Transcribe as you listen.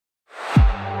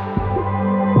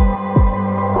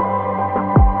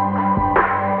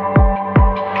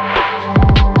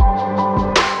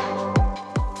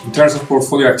terms of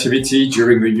portfolio activity,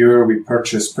 during the year, we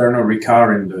purchased Pernod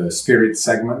Ricard in the spirit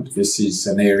segment. This is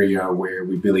an area where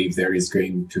we believe there is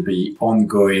going to be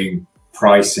ongoing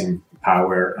pricing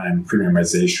power and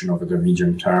premiumization over the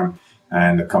medium term,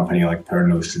 and a company like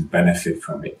Pernod should benefit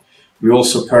from it. We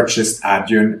also purchased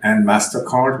Adyen and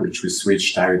MasterCard, which we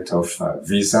switched out of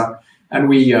Visa. And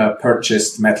we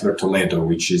purchased Mettler Toledo,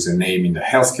 which is a name in the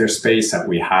healthcare space that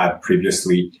we had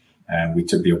previously. And we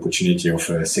took the opportunity of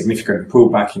a significant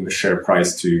pullback in the share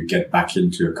price to get back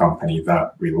into a company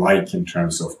that we like in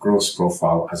terms of growth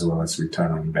profile as well as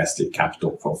return on invested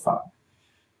capital profile.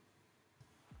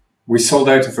 We sold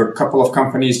out of a couple of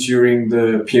companies during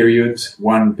the period,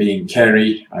 one being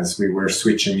Currie as we were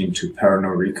switching into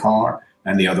Pernod Ricard,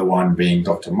 and the other one being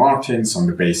Dr. Martens on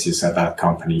the basis that that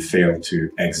company failed to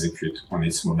execute on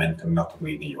its momentum,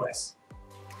 notably in the US.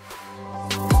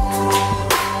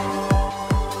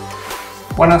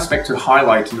 One aspect to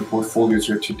highlight in the portfolios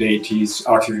year to date is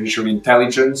artificial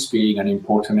intelligence being an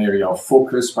important area of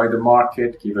focus by the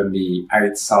market, given the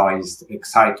outsized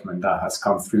excitement that has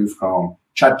come through from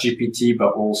ChatGPT,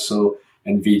 but also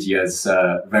NVIDIA's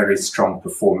very strong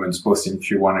performance both in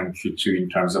Q1 and Q2 in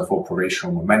terms of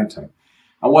operational momentum.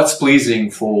 And what's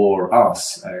pleasing for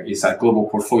us is that Global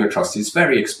Portfolio Trust is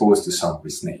very exposed to some of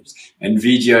these names.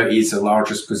 NVIDIA is the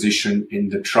largest position in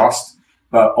the trust,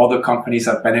 but other companies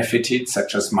have benefited,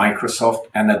 such as Microsoft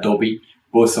and Adobe.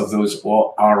 Both of those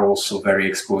are also very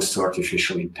exposed to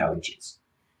artificial intelligence.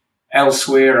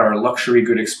 Elsewhere, our luxury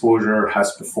good exposure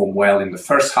has performed well in the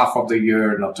first half of the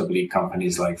year, notably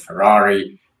companies like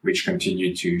Ferrari, which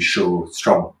continue to show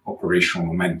strong operational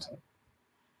momentum.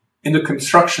 In the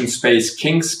construction space,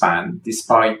 Kingspan,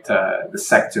 despite the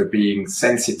sector being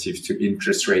sensitive to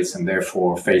interest rates and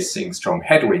therefore facing strong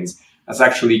headwinds, has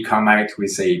actually come out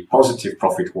with a positive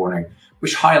profit warning,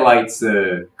 which highlights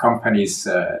the company's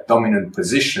dominant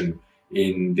position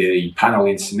in the panel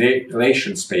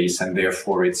installation space and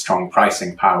therefore its strong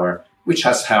pricing power, which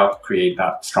has helped create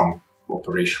that strong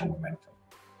operational momentum.